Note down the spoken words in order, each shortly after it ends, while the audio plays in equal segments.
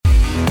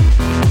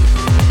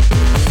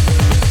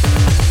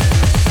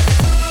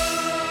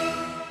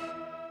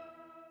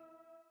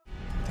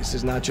This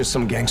is not just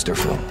some gangster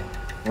film.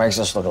 Makes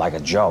us look like a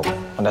joke,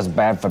 and that's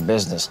bad for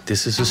business.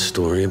 This is a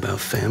story about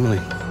family.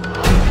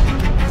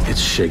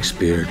 It's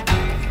Shakespeare.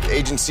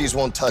 Agencies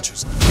won't touch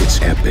us. It's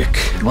epic.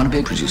 You want to be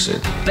a producer?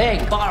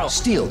 Beg, borrow,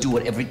 steal, do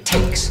whatever it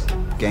takes.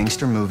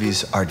 Gangster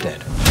movies are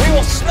dead. We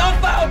will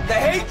snuff out the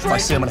hatred If I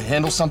say I'm gonna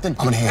handle something,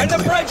 I'm gonna handle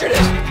and it. the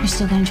prejudice. You're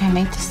still gonna try and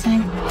make this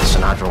thing?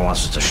 Sinatra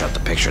wants us to shut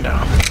the picture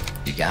down.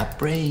 You got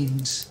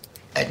brains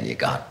and you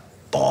got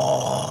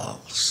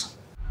balls.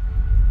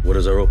 What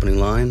is our opening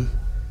line?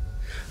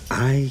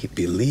 I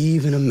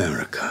believe in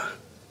America.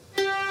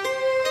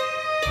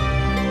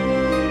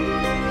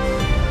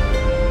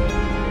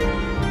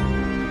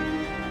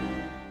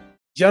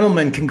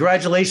 Gentlemen,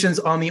 congratulations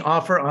on the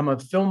offer. I'm a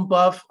film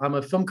buff. I'm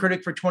a film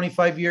critic for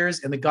 25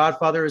 years, and The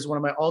Godfather is one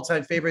of my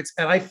all-time favorites.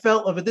 And I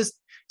felt over this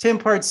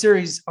 10-part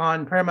series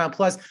on Paramount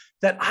Plus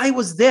that I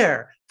was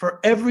there for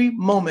every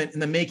moment in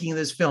the making of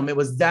this film. It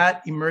was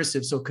that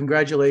immersive. So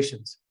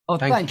congratulations. Oh,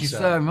 thank you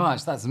so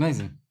much. That's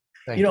amazing.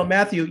 You know,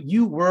 Matthew,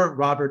 you were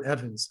Robert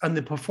Evans, and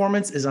the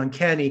performance is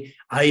uncanny.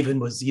 I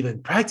was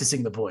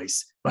practicing the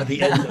voice by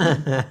the end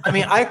of it. I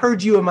mean, I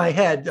heard you in my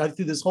head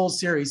through this whole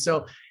series.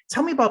 So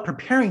tell me about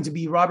preparing to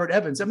be Robert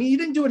Evans. I mean, you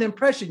didn't do an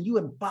impression, you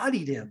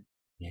embodied him.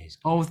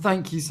 Oh,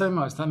 thank you so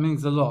much. That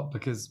means a lot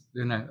because,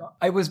 you know,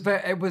 I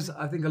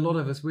think a lot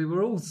of us, we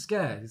were all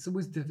scared. It's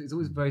always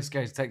very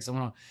scary to take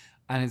someone on.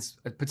 And it's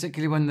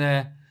particularly when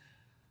they're,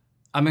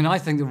 I mean, I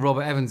think that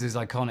Robert Evans is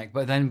iconic,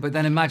 but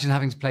then imagine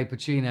having to play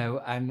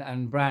Pacino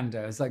and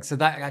Brando. It's like, so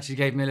that actually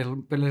gave me a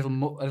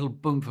little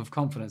bump of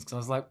confidence because I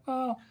was like,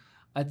 oh,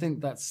 I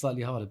think that's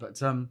slightly harder.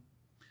 But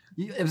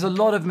it was a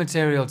lot of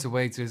material to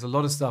wade through. There's a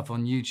lot of stuff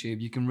on YouTube.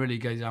 You can really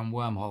go down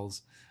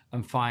wormholes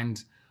and find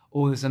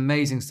all this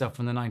amazing stuff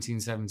from the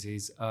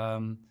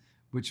 1970s,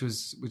 which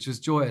was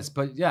joyous.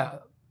 But yeah,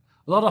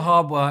 a lot of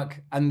hard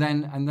work, and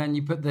then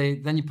you put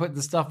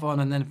the stuff on,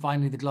 and then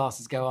finally the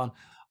glasses go on.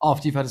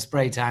 After you've had a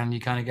spray tan, you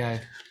kind of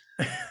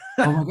go,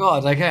 "Oh my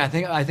God, okay, I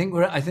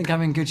think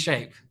I'm in good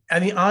shape."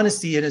 And the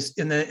honesty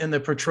in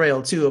the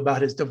portrayal too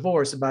about his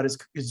divorce, about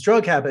his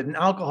drug habit and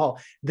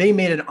alcohol. They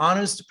made an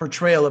honest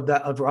portrayal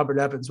of Robert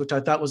Evans, which I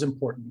thought was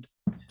important.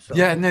 So.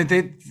 Yeah, no,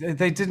 they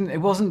didn't.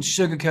 It wasn't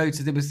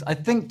sugarcoated. It was, I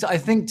think, to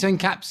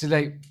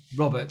encapsulate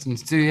Robert and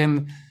to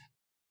him,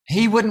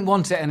 he wouldn't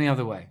want it any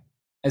other way.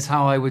 Is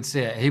how I would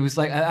see it. He was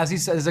like, as he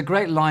said, there's a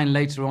great line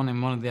later on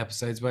in one of the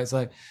episodes where it's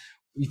like,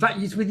 in fact,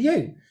 it's with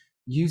you.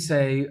 You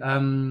say,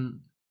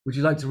 "Would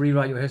you like to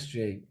rewrite your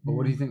history?" Or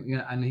what do you think? You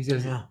know, and he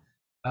says,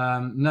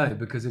 "No,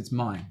 because it's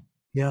mine."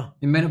 Yeah,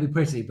 it may not be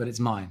pretty, but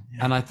it's mine.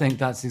 Yeah. And I think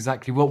that's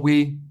exactly what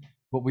we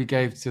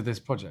gave to this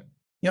project.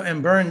 You know,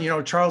 and Byrne, you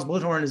know, Charles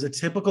Bluhdorn is a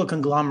typical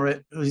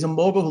conglomerate. He's a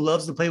mogul who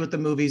loves to play with the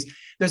movies.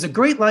 There's a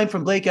great line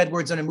from Blake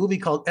Edwards in a movie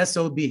called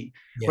S.O.B.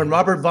 when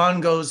Robert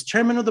Vaughn goes,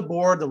 chairman of the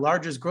board, the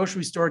largest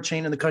grocery store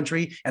chain in the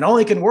country, and all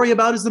he can worry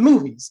about is the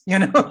movies, you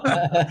know?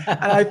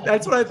 And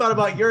that's what I thought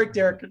about your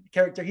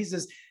character. He's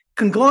this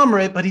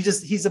conglomerate, but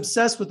he's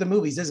obsessed with the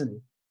movies, isn't he?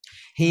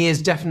 He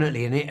is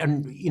definitely,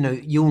 and you know,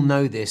 you'll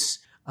know this,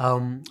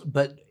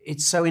 but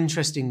it's so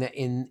interesting that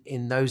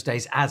in those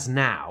days, as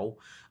now,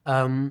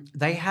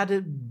 they had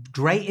a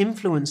great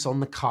influence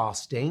on the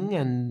casting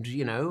and,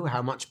 you know,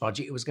 how much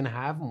budget it was going to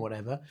have and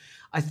whatever.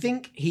 I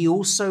think he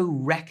also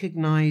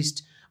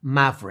recognized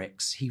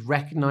mavericks. He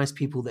recognized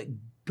people that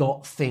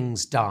got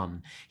things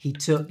done. He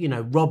took, you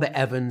know, Robert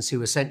Evans,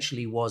 who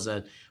essentially was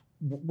an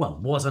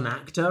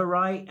actor,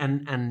 right?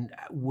 And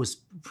was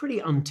pretty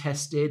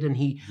untested. And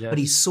but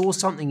he saw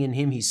something in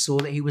him. He saw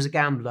that he was a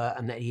gambler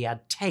and that he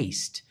had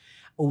taste.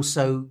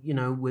 Also, you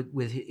know,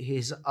 with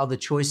his other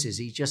choices,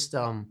 he just,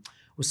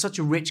 was such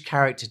a rich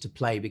character to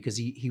play because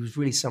he was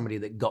really somebody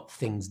that got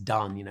things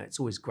done. You know, it's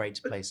always great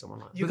to play someone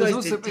like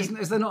that.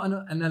 Is there not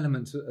an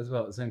element as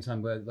well at the same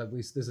time where like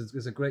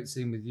there's a great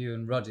scene with you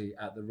and Ruddy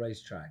at the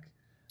racetrack?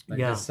 Like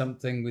there's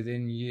something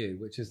within you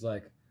which is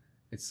like,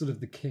 it's sort of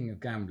the king of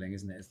gambling,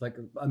 isn't it? It's like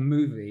a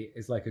movie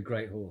is like a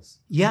great horse.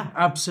 Yeah,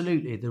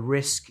 absolutely. The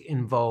risk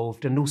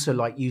involved, and also,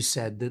 like you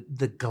said,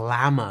 the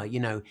glamour.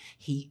 You know,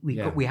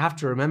 we have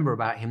to remember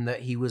about him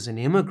that he was an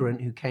immigrant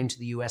who came to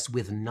the US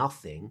with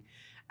nothing.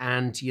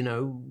 And, you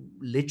know,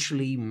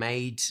 literally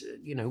made,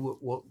 you know,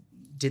 what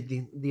did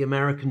the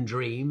American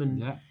dream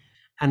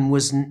and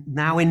was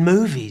now in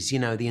movies, you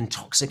know, the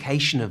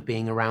intoxication of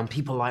being around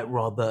people like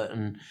Robert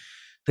and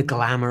the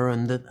glamour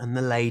and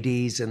the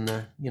ladies and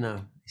the, you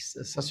know,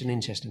 it's such an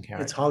interesting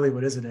character. It's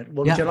Hollywood, isn't it?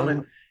 Well,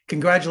 gentlemen,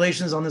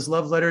 congratulations on this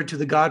love letter to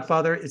The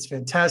Godfather. It's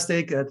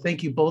fantastic.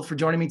 Thank you both for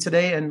joining me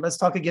today. And let's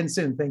talk again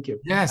soon. Thank you.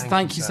 Yes,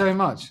 thank you so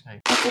much.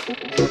 Thank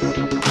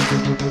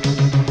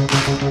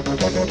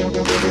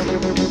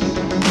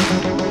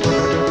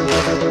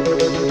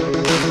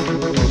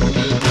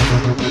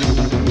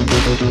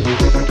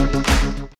you.